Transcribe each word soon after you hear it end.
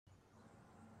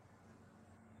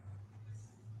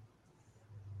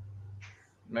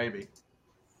Maybe.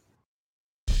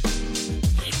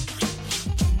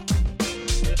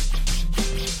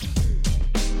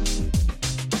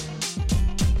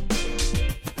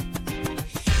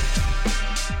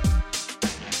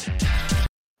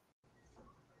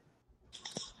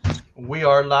 We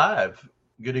are live.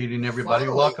 Good evening, everybody.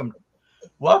 Finally.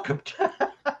 Welcome to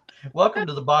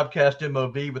the Bobcast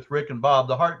MOV with Rick and Bob,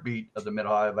 the heartbeat of the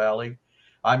Mid-Ohio Valley.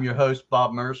 I'm your host,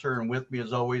 Bob Mercer, and with me,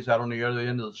 as always, out on the other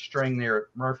end of the string there at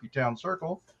Murphytown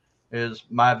Circle, is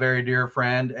my very dear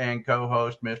friend and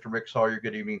co-host, Mr. Rick Sawyer.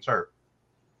 Good evening, sir.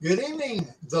 Good evening,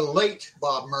 the late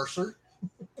Bob Mercer.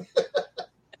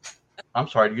 I'm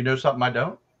sorry, do you know something I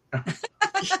don't?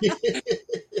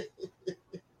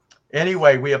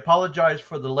 Anyway, we apologize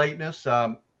for the lateness.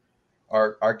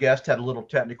 Our guest had a little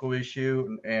technical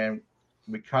issue, and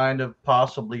we kind of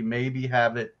possibly maybe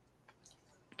have it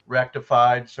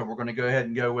rectified, so we're going to go ahead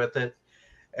and go with it.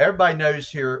 Everybody knows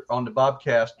here on the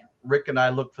Bobcast, Rick and I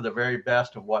look for the very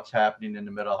best of what's happening in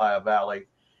the Mid-Ohio Valley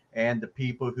and the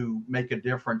people who make a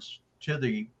difference to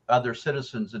the other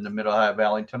citizens in the Mid-Ohio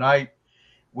Valley. Tonight,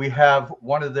 we have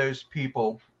one of those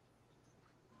people,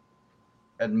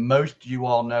 and most of you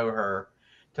all know her.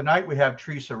 Tonight, we have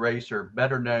Teresa Racer,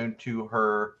 better known to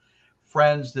her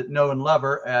friends that know and love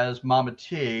her as Momma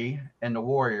T and the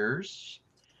Warriors.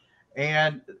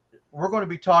 And we're going to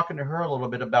be talking to her a little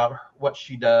bit about what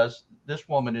she does. This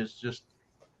woman is just,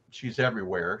 she's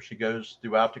everywhere. She goes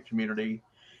throughout the community.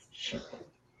 She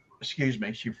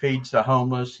feeds the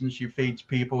homeless and she feeds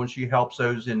people and she helps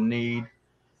those in need.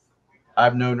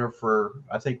 I've known her for,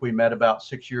 I think we met about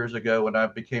 6 years ago when I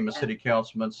became a city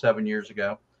councilman 7 years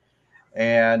ago.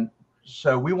 And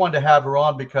so we wanted to have her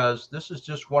on because this is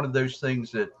just one of those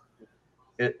things that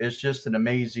it's just an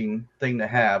amazing thing to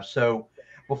have. So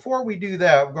before we do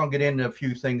that, we're going to get into a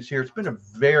few things here. It's been a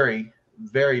very,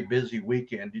 very busy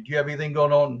weekend. Did you have anything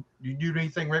going on? Did you do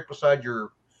anything, Rick, besides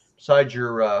your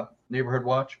neighborhood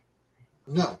watch?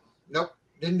 Nope,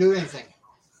 didn't do anything.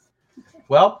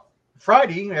 Well,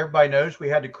 Friday, everybody knows we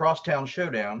had the Crosstown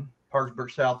Showdown,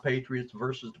 Parkersburg South Patriots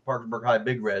versus the Parkersburg High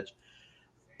Big Reds.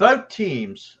 Both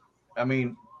teams, I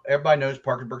mean, everybody knows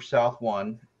Parkersburg South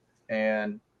won,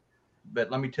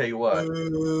 but let me tell you what.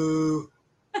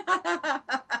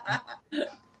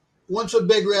 Once a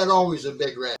Big Red, always a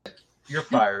Big Red. You're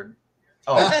fired.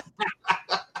 Oh,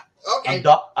 okay.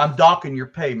 I'm docking your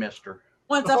pay, mister.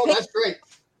 Once that's great.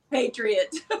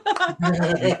 Patriot.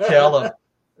 You tell them.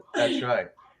 That's right.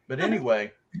 But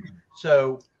anyway,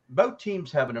 so both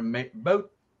schools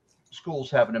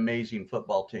have an amazing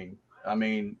football team. I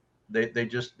mean, they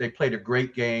played a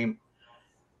great game,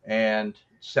 and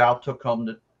South took home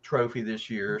the trophy this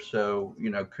year. So,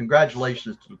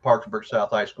 congratulations to the Parkersburg South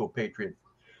High School Patriot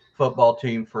football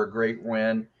team for a great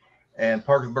win. And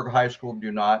Parkersburg High School,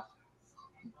 do not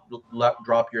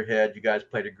drop your head. You guys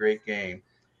played a great game.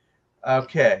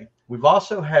 Okay. We've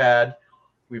had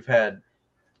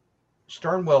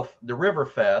Sternwell, the River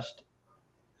Fest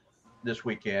this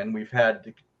weekend. We've had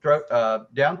the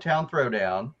Downtown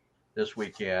Throwdown this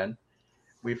weekend.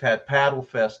 We've had Paddle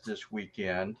Fest this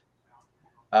weekend.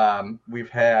 We've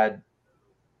had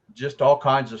just all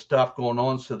kinds of stuff going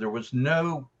on. So there was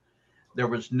no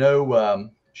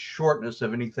shortness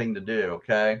of anything to do.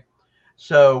 Okay.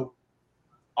 So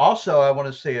also I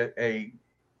want to say a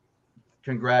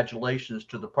congratulations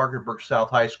to the Parkersburg South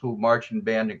High School Marching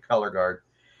Band and Color Guard.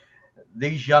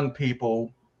 These young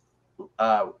people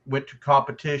went to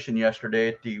competition yesterday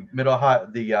at the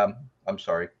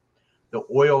the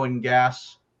oil and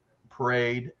gas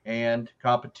parade and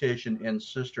competition in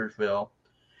Sistersville.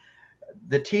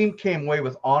 The team came away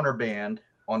with honor band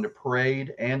on the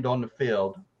parade and on the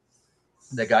field.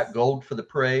 They got gold for the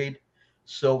parade,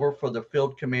 silver for the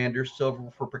field commander,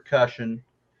 silver for percussion,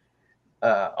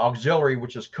 auxiliary,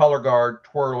 which is color guard,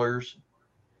 twirlers.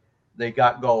 They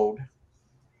got gold,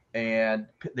 and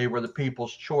they were the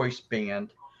People's Choice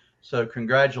Band. So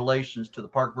congratulations to the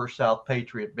Parkersburg South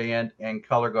Patriot Band and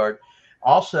Color Guard.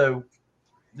 Also,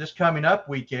 this coming up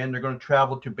weekend, they're going to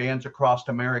travel to bands across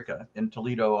America in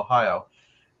Toledo, Ohio.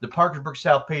 The Parkersburg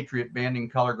South Patriot Band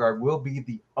and Color Guard will be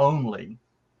the only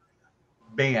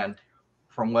band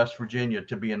from West Virginia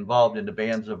to be involved in the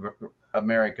Bands of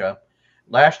America.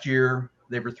 Last year,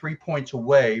 they were 3 points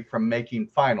away from making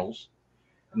finals,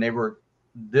 and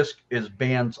this is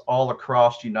bands all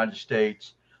across the United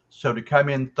States. So to come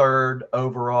in third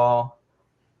overall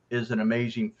is an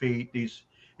amazing feat.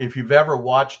 If you've ever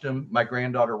watched them, my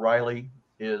granddaughter Riley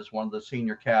is one of the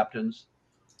senior captains.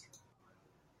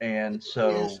 And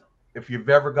so if you've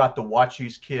ever got to watch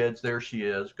these kids, there she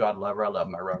is. God love her. I love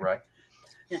my right.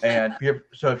 And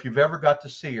if you've ever got to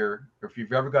see her, or if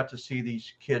you've ever got to see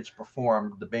these kids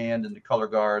perform, the band and the color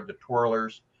guard, the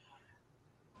twirlers,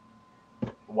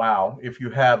 wow. If you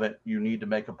haven't, you need to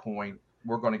make a point.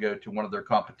 We're going to go to one of their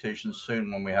competitions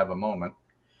soon when we have a moment.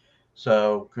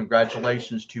 So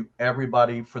congratulations to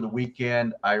everybody for the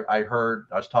weekend. I heard,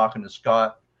 I was talking to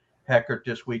Scott Heckert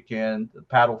this weekend, the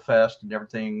Paddle Fest and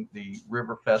everything. The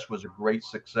River Fest was a great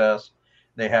success.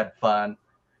 They had fun.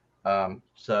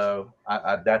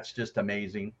 That's just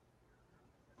amazing.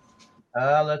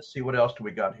 Let's see, what else do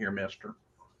we got here, Mister?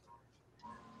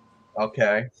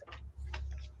 Okay,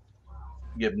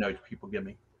 give notes, people. Give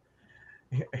me.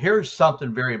 Here's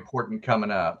something very important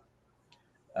coming up.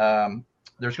 Um,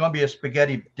 there's going to be a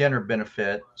spaghetti dinner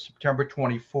benefit September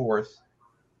 24th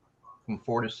from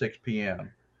 4 to 6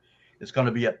 p.m. It's going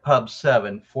to be at Pub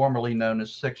 7, formerly known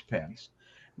as Sixpence.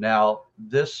 Now,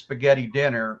 this spaghetti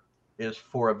dinner is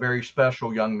for a very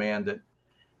special young man that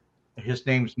his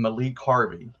name's Malik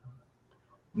Harvey.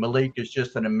 Malik is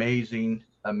just an amazing,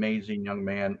 amazing young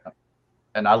man,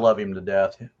 and I love him to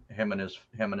death. Him and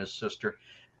his sister.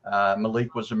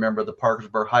 Malik was a member of the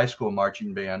Parkersburg High School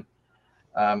marching band.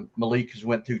 Malik has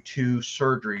went through 2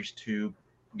 surgeries to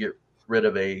get rid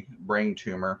of a brain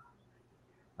tumor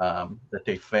that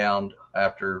they found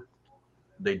after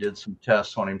they did some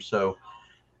tests on him. So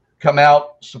come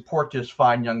out, support this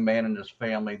fine young man and his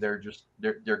family. They're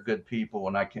good people,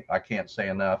 and I can't say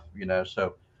enough.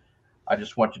 So I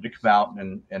just want you to come out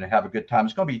and have a good time.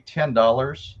 It's going to be $10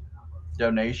 What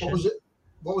donation. was it?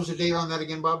 What was the date on that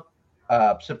again, Bob?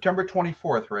 September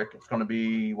 24th, Rick. It's going to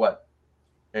be what,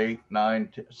 8, 9,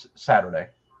 Saturday.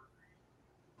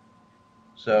 Yeah.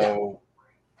 So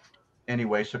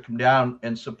anyway, so come down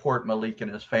and support Malik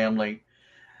and his family.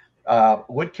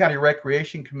 Wood County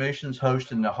Recreation Commission is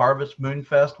hosting the Harvest Moon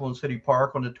Festival in City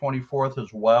Park on the 24th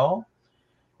as well,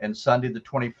 and Sunday the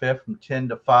 25th from 10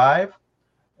 to 5.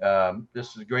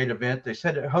 This is a great event. They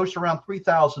said it hosts around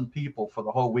 3,000 people for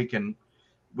the whole weekend,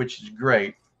 which is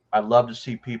great. I love to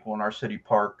see people in our city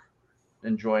park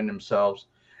enjoying themselves.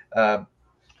 Uh,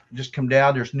 just come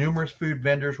down. There's numerous food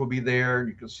vendors will be there.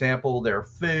 You can sample their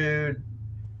food.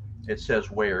 It says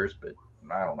wares, but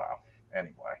I don't know.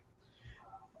 Anyway,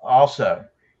 also,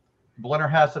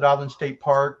 Blennerhassett Island State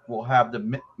Park will have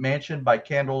the mansion by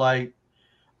candlelight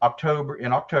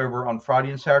October on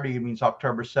Friday and Saturday evenings,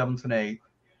 October 7th and 8th,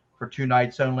 for 2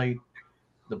 nights only.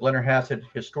 The Blennerhassett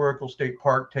Historical State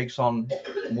Park takes on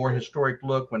a more historic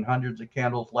look when hundreds of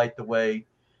candles light the way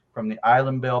from the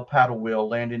Island Bell paddle wheel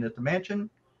landing at the mansion.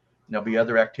 There'll be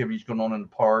other activities going on in the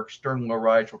park. Stern wheel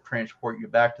rides will transport you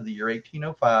back to the year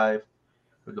 1805,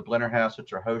 where the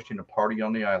Blennerhassetts are hosting a party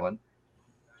on the island.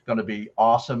 It's going to be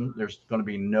awesome. There's going to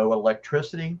be no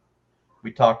electricity.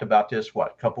 We talked about this, a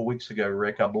couple weeks ago,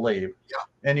 Rick, I believe.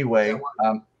 Yeah. Anyway,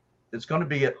 it's going to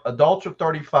be adults are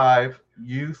 35,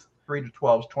 youth 3 to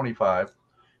 12 is 25.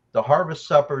 The harvest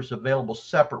supper is available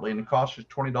separately, and the cost is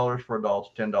 $20 for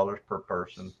adults, $10 per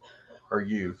person or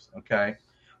youth. Okay,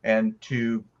 and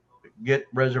to get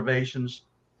reservations,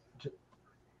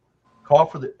 call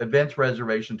for the events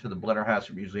reservation to the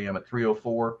Blennerhassett Museum at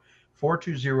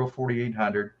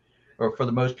 304-420-4800, or for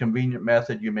the most convenient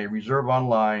method, you may reserve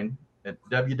online at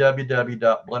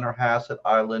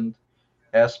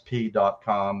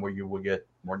www.blennerhassettislandsp.com, where you will get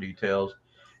more details.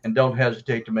 And don't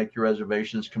hesitate to make your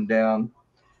reservations. Come down.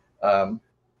 Um,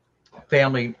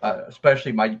 Family,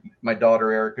 especially my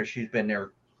daughter Erica, she's been there a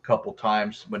couple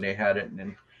times when they had it,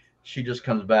 and she just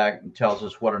comes back and tells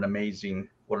us what an amazing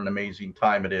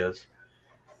time it is.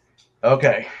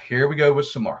 Okay, here we go with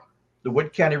some more. The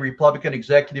Wood County Republican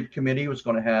Executive Committee was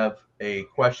going to have a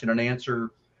question and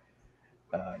answer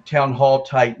town hall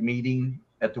type meeting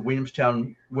at the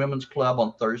Williamstown Women's Club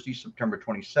on Thursday, September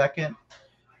 22nd,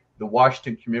 the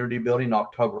Washington Community Building,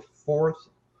 October 4th,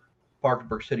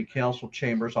 Parkersburg City Council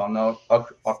chambers on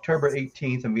October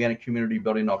 18th, and Vienna Community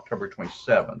Building, October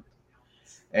 27th.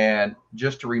 And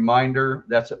just a reminder,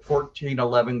 that's at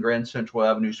 1411 Grand Central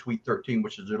Avenue, Suite 13,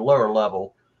 which is the lower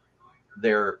level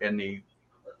there in the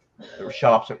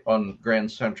shops on Grand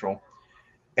Central.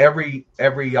 Every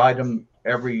item,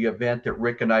 every event that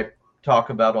Rick and I talk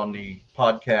about on the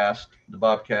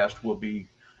Bobcast will be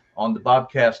on the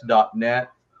bobcast.net,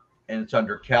 and it's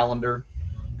under calendar.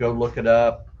 Go look it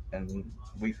up, and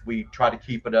we try to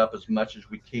keep it up as much as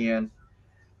we can.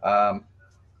 Um,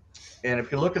 and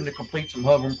if you're looking to complete some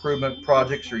home improvement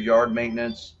projects or yard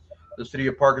maintenance, the city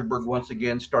of Parkersburg once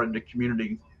again started a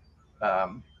community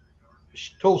um,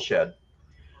 tool shed.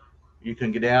 You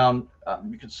can get down,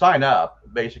 you can sign up.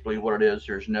 Basically, what it is,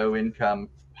 there's no income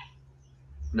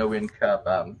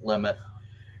limit,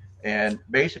 And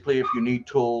basically, if you need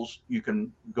tools, you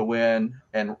can go in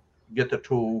and get the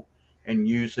tool and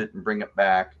use it and bring it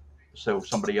back so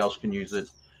somebody else can use it.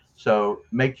 So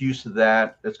make use of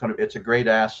that. It's a great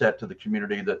asset to the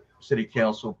community that City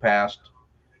Council passed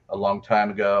a long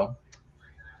time ago.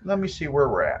 Let me see where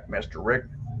we're at, Mr. Rick.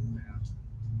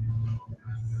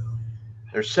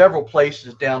 There's several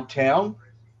places downtown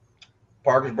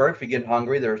Parkersburg. If you get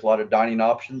hungry, there's a lot of dining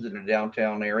options in the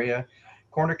downtown area.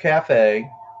 Corner Cafe,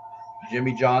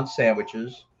 Jimmy John's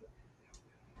sandwiches,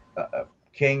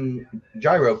 King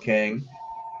Gyro King,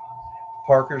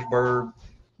 Parkersburg,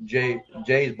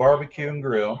 Jay's Barbecue and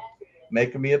Grill,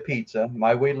 Making Me a Pizza,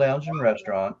 My Way Lounge and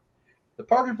Restaurant, the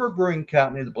Parkersburg Brewing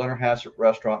Company, the Blenner Hassett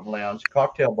Restaurant and Lounge,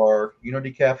 Cocktail Bar,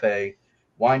 Unity Cafe,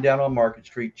 Wine Down on Market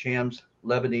Street, Cham's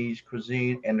Lebanese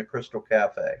Cuisine, and the Crystal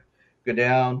Cafe. Go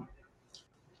down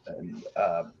and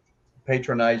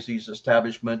patronize these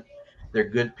establishments. They're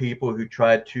good people who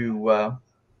try to do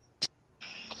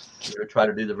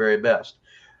the very best.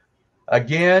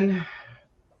 Again,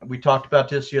 we talked about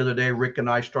this the other day. Rick and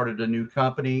I started a new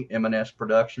company, M&S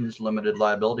Productions Limited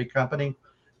Liability Company,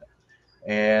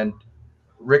 and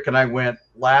Rick and I went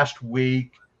last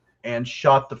week and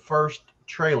shot the first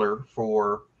trailer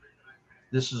for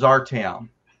This Is Our Town.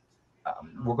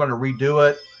 We're going to redo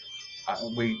it.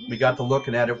 We got to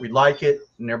looking at it. We like it,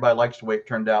 and everybody likes the way it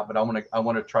turned out. But I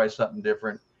want to try something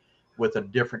different with a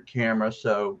different camera.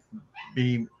 So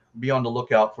be on the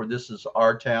lookout for This Is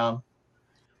Our Town,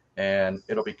 and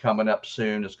it'll be coming up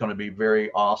soon. It's going to be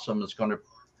very awesome. It's going to,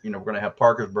 we're going to have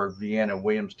Parkersburg, Vienna,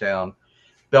 Williamstown,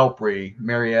 Belpre,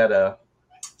 Marietta,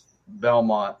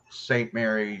 Belmont, St.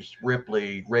 Mary's,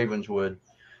 Ripley, Ravenswood,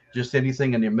 just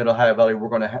anything in the Middle Ohio Valley. We're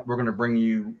going to bring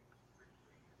you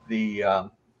the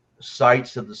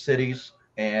sites of the cities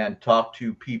and talk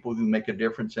to people who make a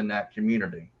difference in that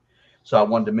community. So I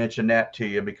wanted to mention that to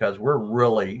you because we're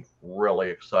really, really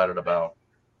excited about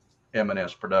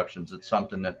M&S Productions. It's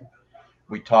something that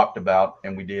we talked about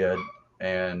and we did,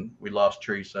 and we lost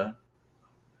Teresa.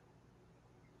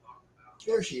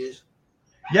 There she is.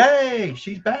 Yay,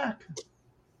 she's back.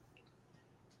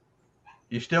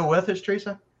 You still with us,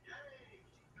 Teresa?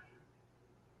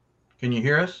 Can you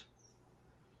hear us?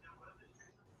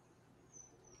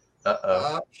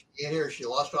 She can't hear. She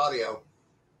lost audio.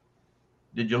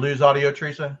 Did you lose audio,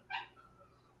 Teresa?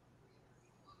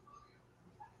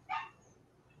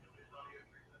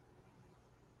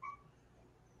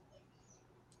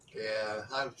 Yeah,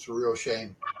 that's a real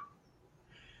shame.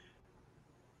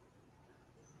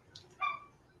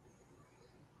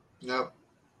 Nope.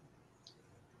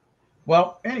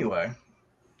 Well, anyway.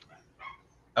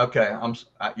 Okay,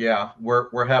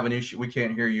 we're having issue. We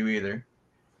can't hear you either.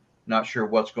 Not sure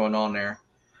what's going on there,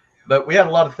 but we had a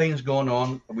lot of things going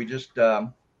on. We just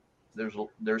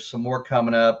there's some more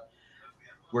coming up.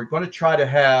 We're going to try to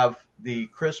have the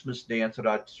Christmas dance that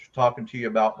I was talking to you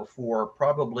about before.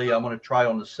 Probably I'm going to try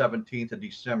on the 17th of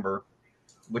December,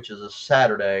 which is a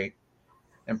Saturday,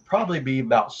 and probably be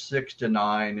about 6 to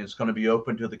 9. It's going to be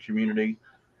open to the community,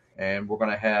 and we're going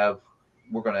to have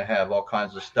all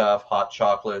kinds of stuff, hot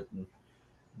chocolate and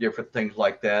different things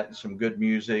like that, and some good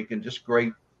music and just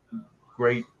great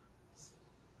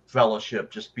fellowship,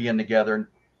 just being together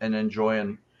and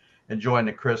enjoying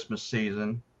the Christmas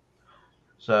season.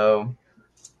 So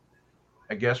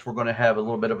I guess we're going to have a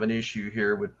little bit of an issue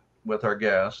here with our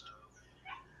guest.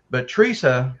 But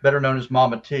Teresa, better known as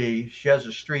Momma T, she has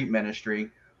a street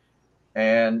ministry,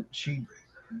 and she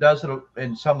does it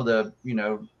in some of the,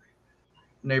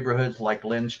 neighborhoods like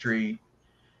Lynn Street.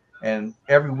 And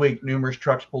every week, numerous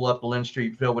trucks pull up to Lynn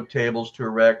Street filled with tables to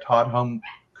erect hot home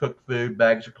cooked food,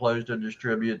 bags of clothes to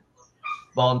distribute.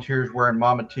 Volunteers wearing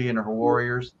Momma T and her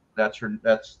warriors. That's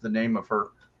the name of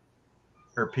her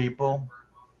people.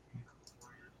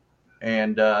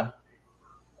 And well,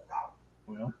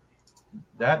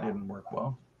 that didn't work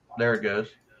well. There it goes.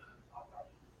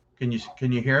 Can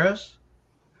you hear us?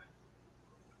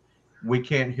 We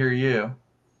can't hear you.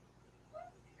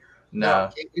 No,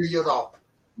 can't hear you at all.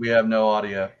 We have no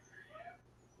audio.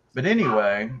 But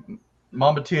anyway,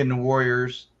 Momma T and the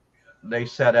Warriors, they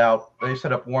set up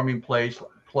warming place,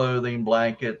 clothing,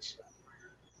 blankets,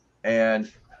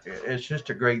 and it's just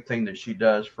a great thing that she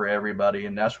does for everybody,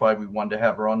 and that's why we wanted to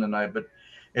have her on tonight. But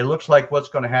it looks like what's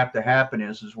going to have to happen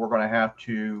is we're going to have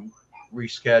to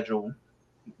reschedule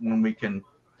when we can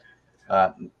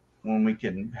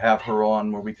have her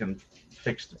on, where we can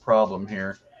fix the problem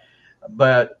here.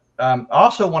 But I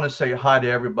also want to say hi to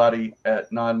everybody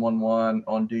at 911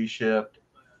 on D shift.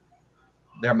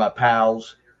 They're my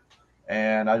pals,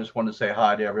 and I just want to say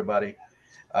hi to everybody.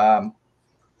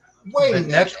 Wait a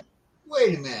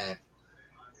minute.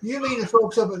 You mean the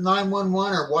folks up at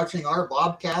 911 are watching our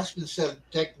Bobcast instead of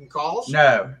taking calls?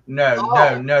 No,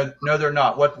 Oh. they're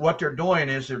not. What they're doing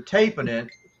is they're taping it.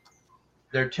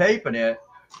 They're taping it.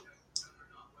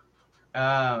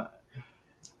 Hey,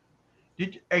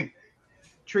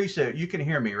 Teresa, you can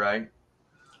hear me, right?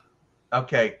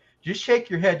 Okay. Just shake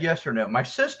your head yes or no. My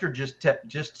sister just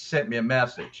sent me a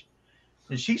message.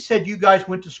 And she said you guys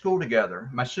went to school together.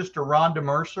 My sister Rhonda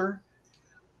Mercer.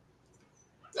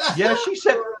 Yeah,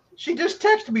 she just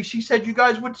texted me. She said you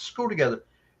guys went to school together.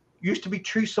 Used to be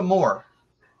Teresa Moore.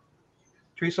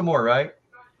 Teresa Moore, right?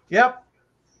 Yep.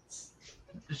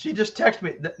 She just texted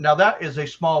me. Now that is a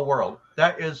small world.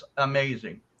 That is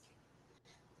amazing.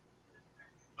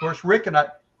 Of course, Rick and I.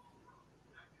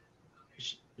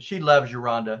 She loves you,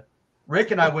 Rhonda.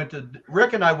 Rick and I went to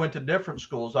different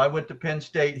schools. I went to Penn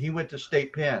State. He went to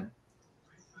State Penn.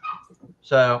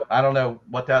 So I don't know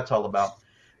what that's all about.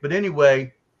 But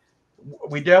anyway,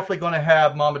 we definitely going to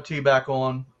have Mama T back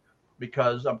on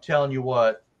because I'm telling you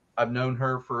what, I've known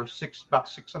her for about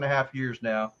 6.5 years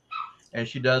now, and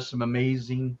she does some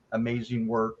amazing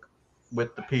work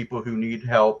with the people who need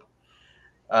help.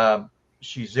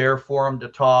 She's there for them to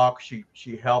talk. She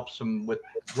helps them with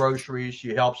groceries.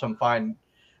 She helps them find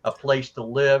a place to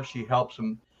live. She helps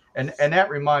them. And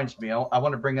that reminds me, I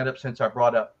want to bring that up since I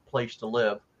brought up place to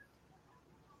live.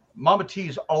 Mama T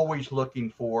is always looking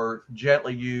for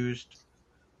gently used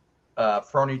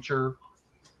furniture,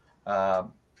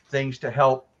 things to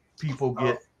help people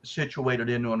get situated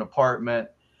into an apartment,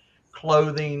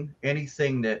 clothing,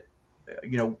 anything that,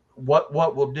 what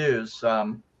we'll do is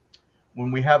when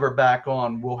we have her back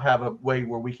on, we'll have a way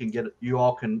where we can you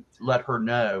all can let her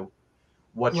know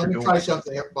what you're doing. Let me try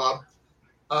something here, Bob.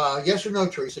 Yes or no,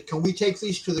 Teresa? Can we take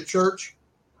these to the church?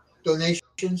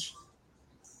 Donations?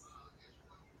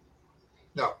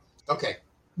 No. Okay.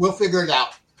 We'll figure it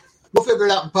out. We'll figure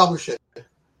it out and publish it.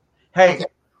 Hey, okay.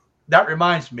 That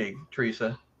reminds me,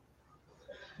 Teresa.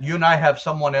 You and I have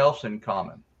someone else in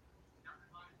common.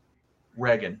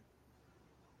 Reagan.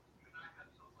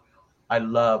 I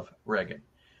love Reagan.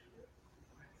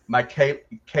 My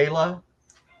Kayla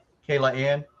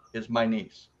Ann is my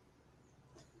niece.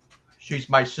 She's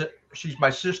my sister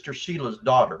Sheila's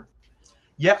daughter.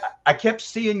 Yeah, I kept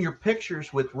seeing your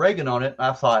pictures with Reagan on it, and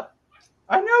I thought,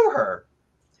 I know her.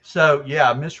 So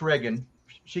yeah, Miss Reagan,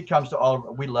 she comes to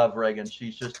all. We love Reagan.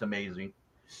 She's just amazing.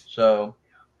 So,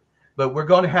 but we're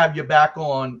going to have you back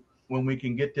on when we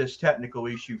can get this technical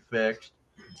issue fixed.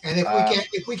 And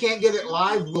if we can't get it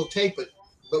live, we'll tape it,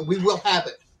 but we will have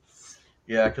it.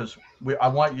 Yeah, because I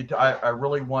want you to. I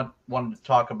really wanted to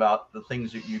talk about the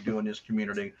things that you do in this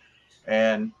community,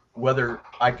 and whether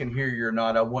I can hear you or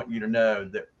not, I want you to know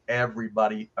that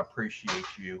everybody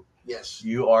appreciates you. Yes,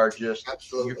 you are just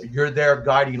absolutely. You're their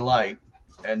guiding light,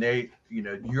 and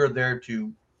you're there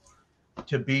to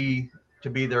be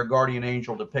their guardian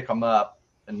angel, to pick them up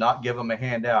and not give them a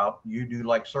hand out. You do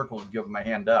like Circles, give them a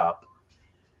hand up.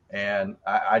 And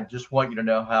I just want you to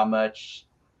know how much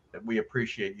we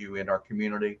appreciate you in our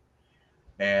community.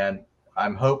 And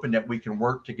I'm hoping that we can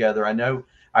work together. I know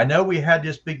we had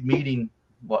this big meeting,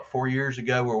 4 years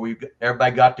ago, where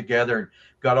everybody got together and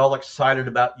got all excited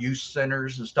about youth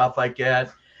centers and stuff like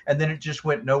that. And then it just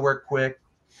went nowhere quick.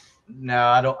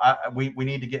 No, we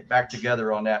need to get back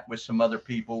together on that with some other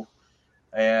people.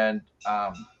 And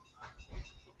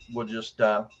we'll just,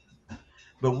 but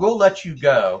we'll let you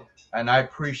go. And I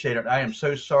appreciate it. I am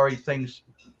so sorry things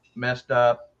messed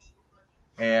up,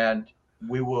 and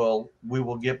we will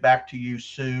get back to you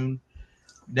soon.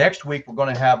 Next week, we're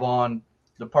going to have on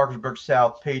the Parkersburg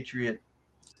South Patriot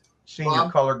senior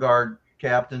color guard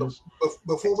captains.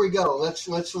 Before we go, let's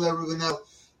let everyone know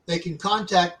they can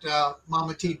contact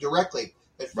Mama T directly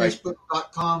at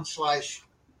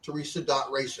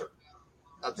facebook.com/Teresa.Racer.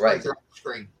 That's right there on the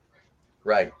screen.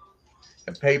 Right.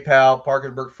 And PayPal,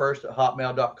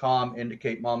 ParkersburgFirst@hotmail.com.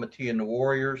 Indicate Mama T and the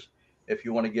Warriors if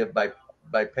you want to give by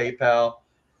PayPal.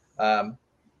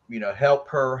 Help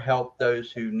her, help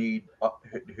those who need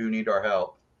our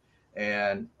help.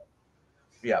 And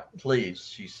yeah, please,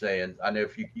 she's saying. I know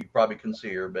if you probably can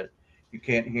see her, but you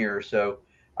can't hear her. So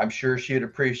I'm sure she'd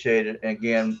appreciate it. And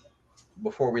again,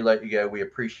 before we let you go, we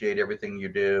appreciate everything you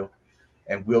do.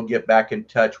 And we'll get back in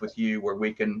touch with you where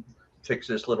we can fix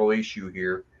this little issue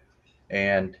here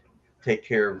and take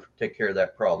care of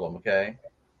that problem, okay?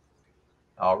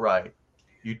 All right.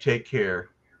 You take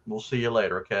care. We'll see you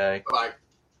later, okay? Bye.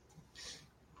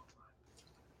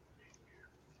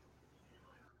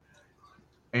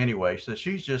 Anyway, so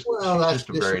she's just a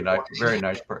very nice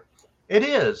person. It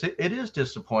is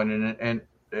disappointing, and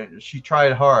she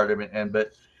tried hard.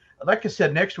 But like I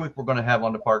said, next week we're going to have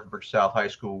on the Parkersburg South High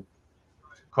School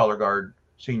color guard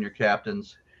senior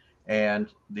captains and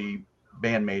the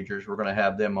band majors. We're going to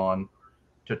have them on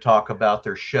to talk about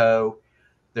their show,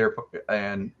 their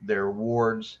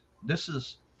awards.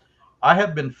 I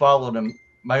have been following them.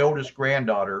 My oldest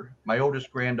granddaughter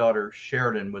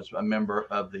Sheridan was a member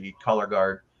of the color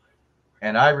guard,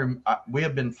 and we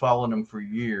have been following them for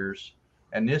years.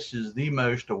 And this is the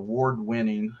most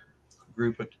award-winning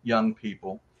group of young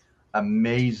people.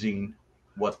 Amazing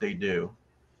what they do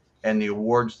and the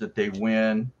awards that they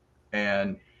win,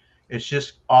 and it's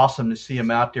just awesome to see them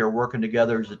out there working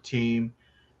together as a team.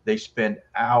 They spend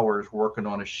hours working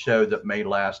on a show that may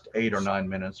last 8 or 9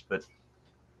 minutes, but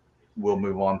we'll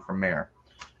move on from there.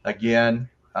 Again,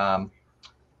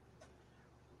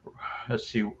 let's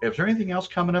see. Is there anything else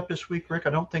coming up this week, Rick? I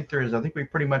don't think there is. I think we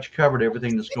pretty much covered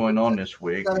everything that's going on this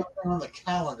week. Got everything on the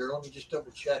calendar. Let me just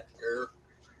double check here.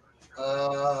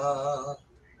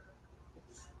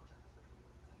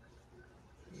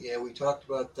 Yeah, we talked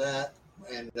about that,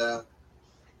 and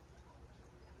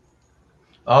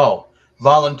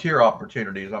volunteer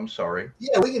opportunities. I'm sorry.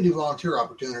 Yeah, we can do volunteer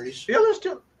opportunities. Yeah, let's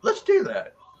do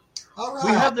that. All right.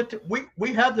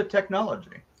 We have the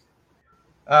technology.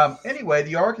 Anyway,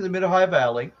 the ARC of the Mid-Ohio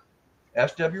Valley,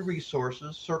 SW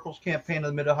Resources, Circles Campaign of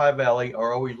the Mid-Ohio Valley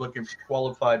are always looking for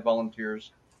qualified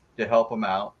volunteers to help them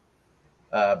out.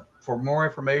 For more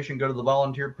information, go to the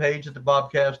volunteer page at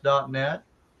thebobcast.net,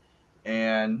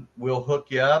 and we'll hook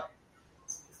you up.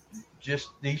 Just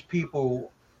these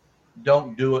people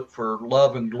don't do it for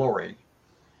love and glory.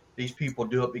 These people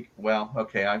do it.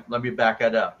 Let me back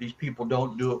that up. These people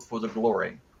don't do it for the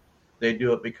glory. They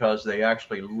do it because they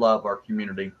actually love our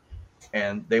community,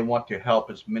 and they want to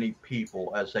help as many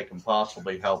people as they can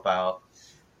possibly help out.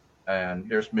 And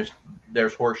there's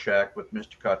Horseshack with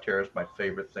Mr. Cotera is my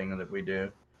favorite thing that we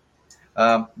do.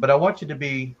 But I want you to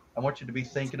be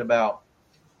thinking about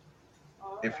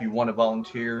if you want to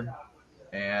volunteer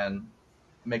and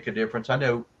make a difference. I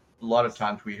know a lot of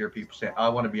times we hear people say, I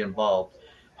want to be involved.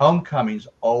 Homecoming's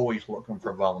always looking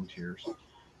for volunteers.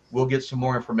 We'll get some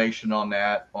more information on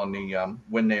that on the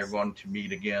when they are going to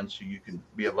meet again, so you can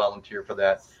be a volunteer for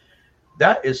that.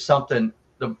 That is something.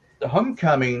 The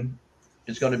homecoming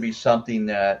is going to be something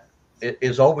that it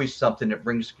is always something that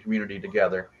brings the community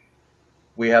together.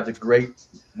 We have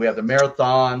the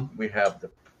marathon, we have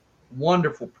the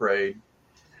wonderful parade,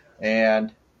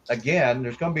 and again,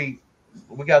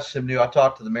 we got some new. I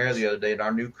talked to the mayor the other day, and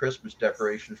our new Christmas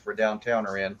decorations for downtown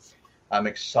are in. I'm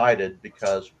excited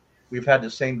because we've had the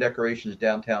same decorations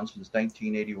downtown since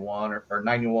 1981 or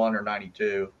 91 or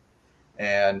 92.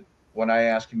 And when I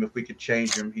asked him if we could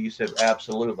change them, he said,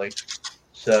 absolutely.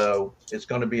 So it's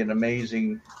going to be an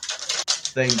amazing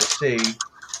thing to see.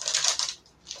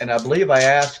 And I believe I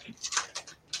asked,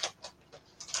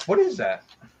 what is that?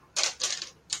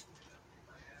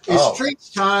 It's treats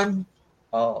time.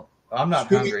 Oh, I'm not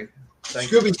hungry.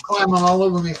 Scooby's climbing all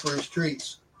over me for his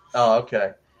treats. Oh,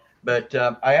 okay. But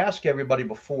I asked everybody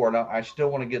before, and I still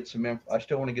want to get some.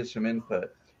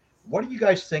 Input. What do you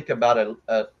guys think about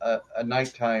a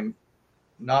nighttime,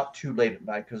 not too late at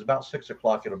night, because about 6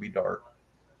 o'clock it'll be dark.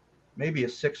 Maybe a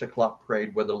 6 o'clock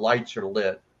parade where the lights are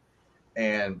lit,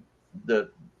 and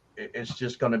it's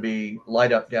just going to be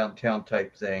light up downtown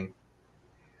type thing.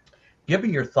 Give me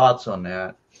your thoughts on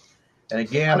that. And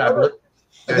again,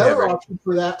 another option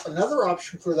for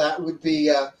that would be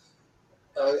a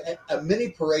mini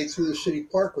parade through the city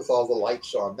park with all the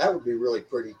lights on. That would be really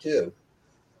pretty too.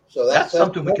 So that's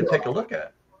something we can take a look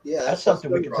at. Yeah, that's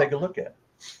something we can take a look at.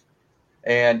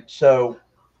 And so,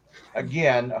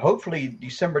 again, hopefully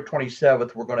December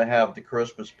 27th, we're going to have the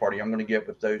Christmas party. I'm going to get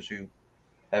with those who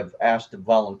have asked to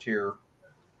volunteer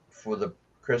for the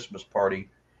Christmas party.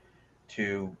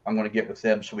 I'm going to get with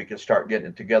them so we can start getting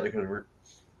it together, because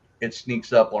it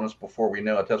sneaks up on us before we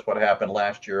know it. That's what happened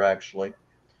last year, actually.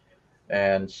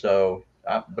 And so,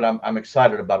 but I'm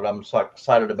excited about it. I'm so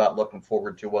excited about looking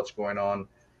forward to what's going on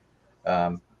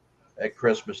at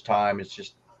Christmas time. It's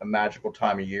just a magical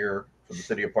time of year for the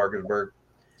city of Parkersburg.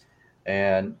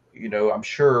 And, I'm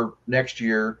sure next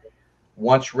year,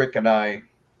 once Rick and I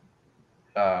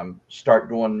start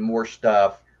doing more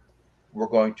stuff, we're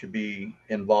going to be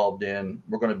involved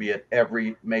we're going to be at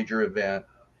every major event.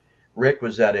 Rick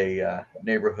was at a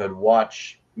neighborhood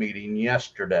watch meeting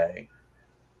yesterday,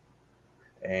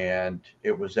 and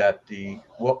it was at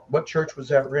what church was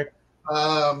that, Rick?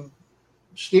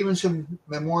 Stevenson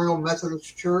Memorial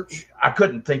Methodist Church. I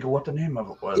couldn't think of what the name of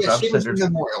it was. Yeah, Stevenson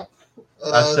Memorial.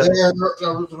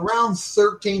 There was around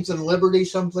 13th and Liberty,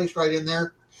 someplace right in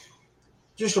there,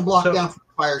 just a block down from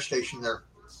the fire station there.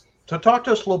 So talk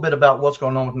to us a little bit about what's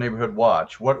going on with Neighborhood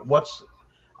Watch.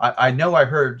 I know I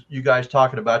heard you guys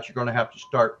talking about you're going to have to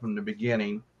start from the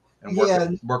beginning and Yeah,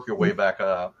 work your way back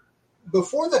up.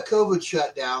 before the COVID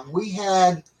shutdown, we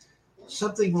had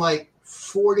something like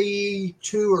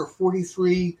 42 or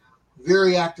 43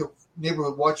 very active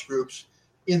neighborhood watch groups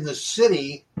in the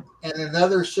city and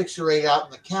another 6 or 8 out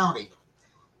in the county.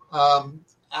 Um,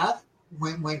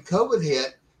 when COVID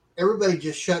hit, everybody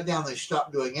just shut down. They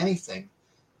stopped doing anything.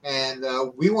 And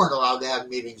we weren't allowed to have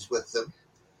meetings with them.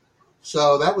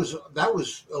 So that was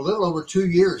a little over 2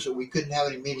 years that we couldn't have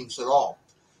any meetings at all.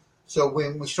 So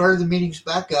when we started the meetings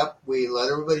back up, we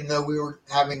let everybody know we were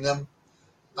having them.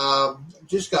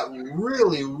 Just got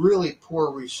really, really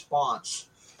poor response.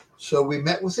 So we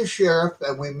met with the sheriff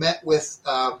and we met with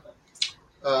Captain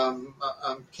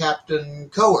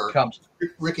Coher,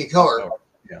 Ricky Coher,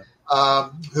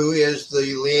 who is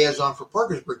the liaison for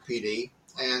Parkersburg PD.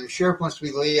 And the sheriff wants to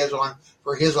be the liaison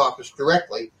for his office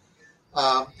directly.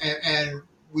 And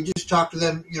we just talked to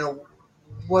them,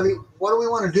 what do we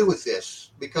want to do with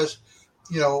this? Because,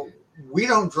 we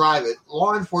don't drive it.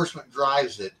 Law enforcement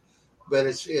drives it, but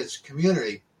it's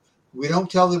community. We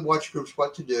don't tell the watch groups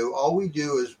what to do. All we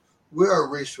do is we're a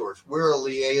resource. We're a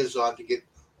liaison to get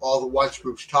all the watch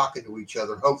groups talking to each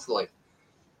other, hopefully.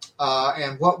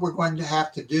 And what we're going to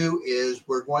have to do is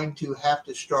we're going to have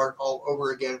to start all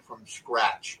over again from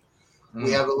scratch.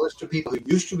 We have a list of people who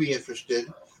used to be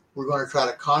interested. We're going to try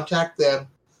to contact them.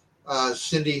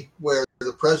 Cindy Ware,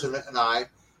 the president, and I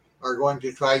are going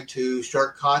to try to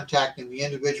start contacting the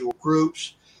individual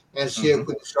groups and see if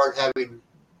we can start having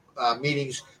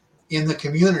meetings in the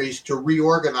communities to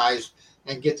reorganize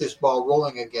and get this ball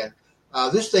rolling again.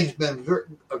 This thing's been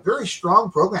a very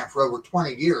strong program for over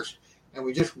 20 years, and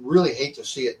we just really hate to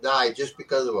see it die just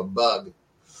because of a bug.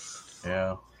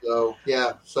 Yeah. So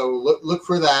look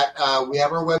for that. We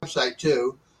have our website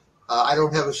too. I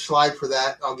don't have a slide for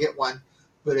that. I'll get one,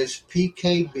 but it's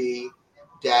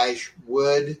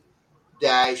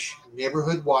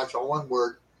pkb-wood-neighborhoodwatch, all one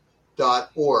word,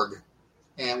 .org,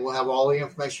 and we'll have all the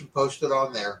information posted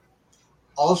on there.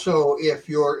 Also, if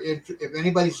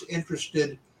anybody's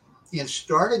interested in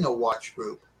starting a watch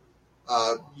group,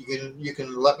 you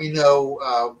can let me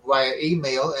know via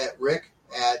email at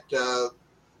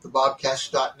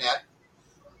rick@thebobcast.net,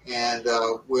 and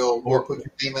we'll put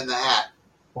your name in the hat.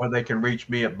 Or they can reach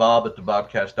me at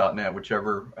bob@thebobcast.net,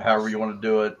 however you want to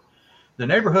do it. The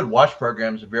Neighborhood Watch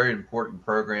Program is a very important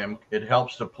program. It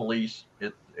helps the police.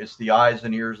 It's the eyes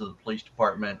and ears of the police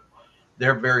department.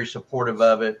 They're very supportive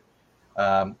of it.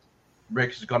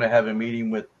 Rick is going to have a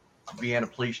meeting with Vienna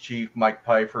Police Chief Mike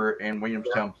Pfeiffer and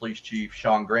Williamstown Police Chief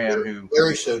Sean Graham, who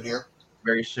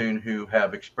very soon who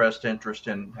have expressed interest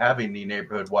in having the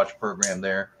Neighborhood Watch Program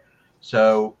there.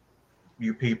 So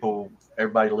you people,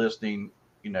 everybody listening,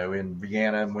 in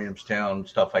Vienna and Williamstown,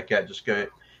 stuff like that, just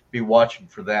be watching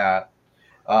for that.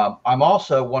 I'm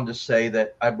also wanting to say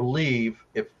that I believe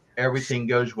if everything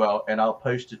goes well, and I'll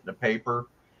post it in the paper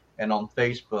and on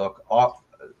Facebook,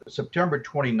 September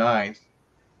 29th,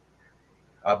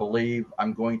 I believe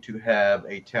I'm going to have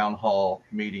a town hall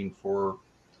meeting for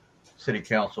city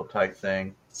council type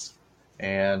thing.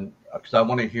 And because I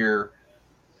want to hear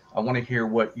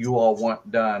what you all want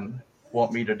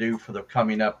me to do for the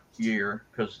coming up year,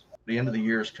 because the end of the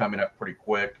year is coming up pretty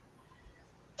quick.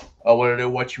 I want to know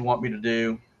what you want me to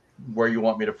do, where you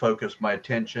want me to focus my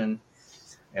attention,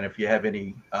 and if you have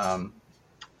any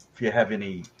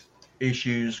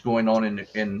issues going on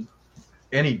in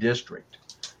any district.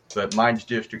 But mine's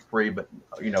District 3, but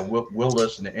we'll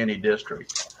listen to any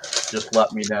district. Just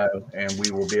let me know, and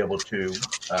we will be able to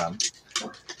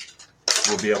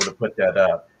put that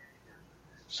up.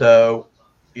 So,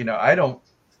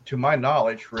 to my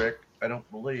knowledge, Rick, I don't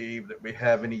believe that we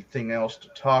have anything else to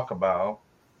talk about.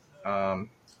 Let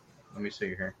me see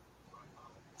here.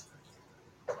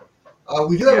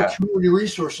 We do have a community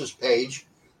resources page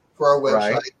for our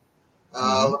website.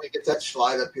 Right. Let me get that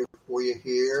slide up here for you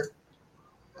here.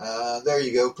 There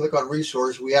you go. Click on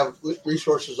resource. We have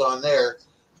resources on there.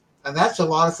 And that's a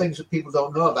lot of things that people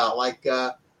don't know about, like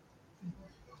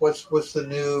what's the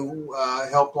new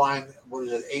helpline? What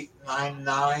is it,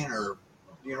 899? Or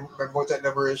do you remember what that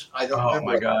number is? I don't remember.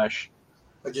 Oh, my gosh.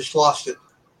 I just lost it.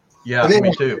 Yeah,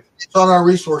 me too. It's on our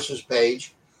resources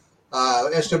page.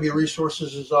 SW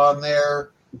Resources is on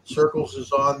there. Circles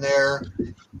is on there.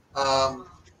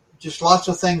 Just lots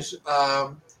of things.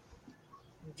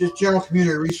 Just general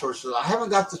community resources. I haven't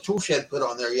got the tool shed put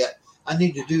on there yet. I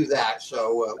need to do that.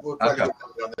 So we'll try to get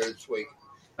that on there this week.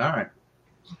 All right.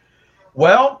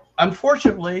 Well,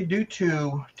 unfortunately, due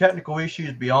to technical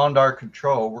issues beyond our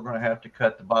control, we're going to have to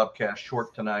cut the Bobcast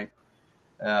short tonight.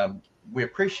 We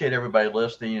appreciate everybody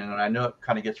listening, and I know it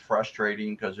kind of gets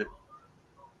frustrating because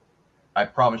I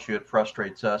promise you it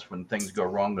frustrates us when things go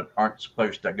wrong that aren't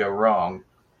supposed to go wrong,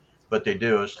 but they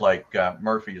do. It's like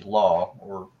Murphy's Law,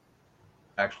 or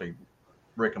actually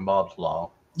Rick and Bob's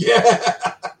Law. Yeah,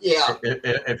 yeah.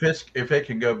 If it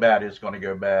can go bad, it's going to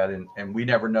go bad, and we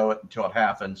never know it until it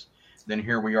happens. Then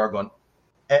here we are going,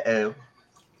 uh-oh.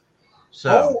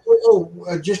 So,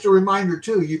 just a reminder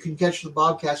too. You can catch the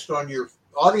Bobcast on your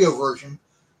audio version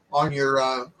on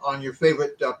your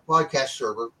favorite podcast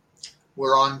server.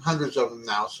 We're on hundreds of them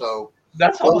now, so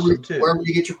that's awesome too. Wherever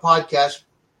you get your podcast,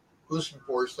 listen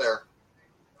for us there.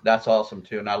 That's awesome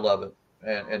too, and I love it.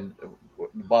 And the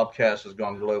Bobcast has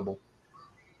gone global.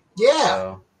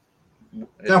 Yeah.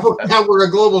 Now we're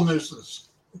a global nuisance.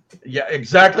 Yeah,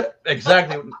 exactly.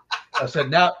 I said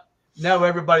now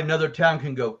everybody in other town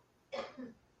can go,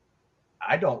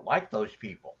 I don't like those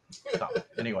people.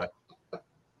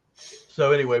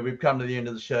 So, anyway, we've come to the end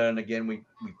of the show, and again, we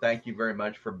thank you very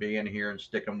much for being here and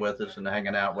sticking with us and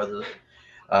hanging out with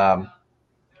us.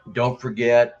 Don't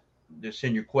forget to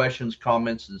send your questions,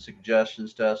 comments, and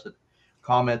suggestions to us at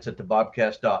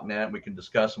comments@thebobcast.net. We can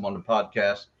discuss them on the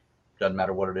podcast. Doesn't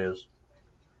matter what it is.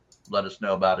 Let us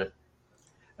know about it.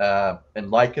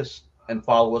 And like us and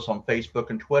follow us on Facebook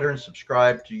and Twitter, and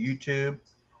subscribe to YouTube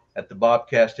at the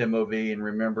Bobcast MOV. And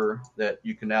remember that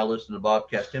you can now listen to the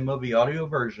Bobcast MOV audio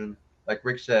version, like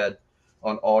Rick said,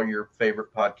 on all your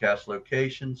favorite podcast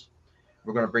locations.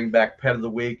 We're going to bring back Pet of the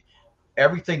Week.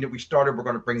 Everything that we started, we're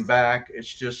going to bring back.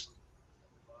 It's just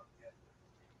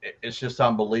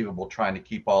unbelievable trying to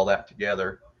keep all that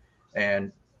together.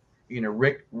 And,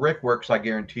 Rick works, I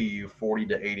guarantee you, 40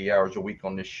 to 80 hours a week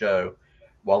on this show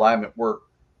while I'm at work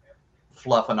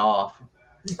fluffing off.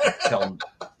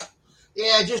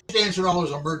 Yeah, just answering all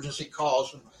those emergency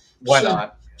calls. And why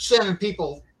not? Sending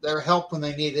people their help when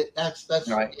they need it. That's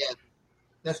right. Yeah,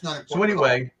 that's not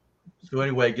important. So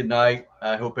anyway, good night.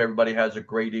 I hope everybody has a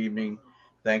great evening.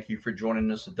 Thank you for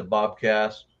joining us at the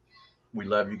Bobcast. We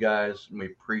love you guys, and we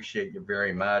appreciate you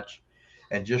very much.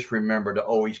 And just remember to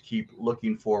always keep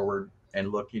looking forward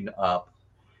and looking up,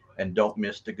 and don't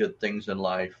miss the good things in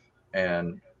life.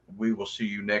 And we will see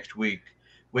you next week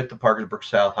with the Parkersburg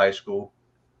South High School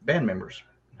band members.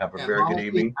 Have a very good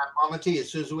evening. Momma T, as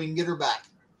soon as we can get her back.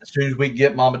 As soon as we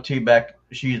get Momma T back,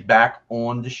 she's back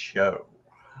on the show.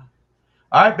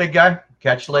 All right, big guy.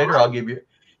 Catch you later. Right.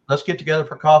 Let's get together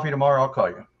for coffee tomorrow. I'll call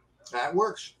you. That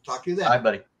works. Talk to you then. All right,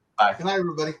 buddy. Bye. Good night,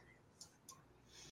 everybody.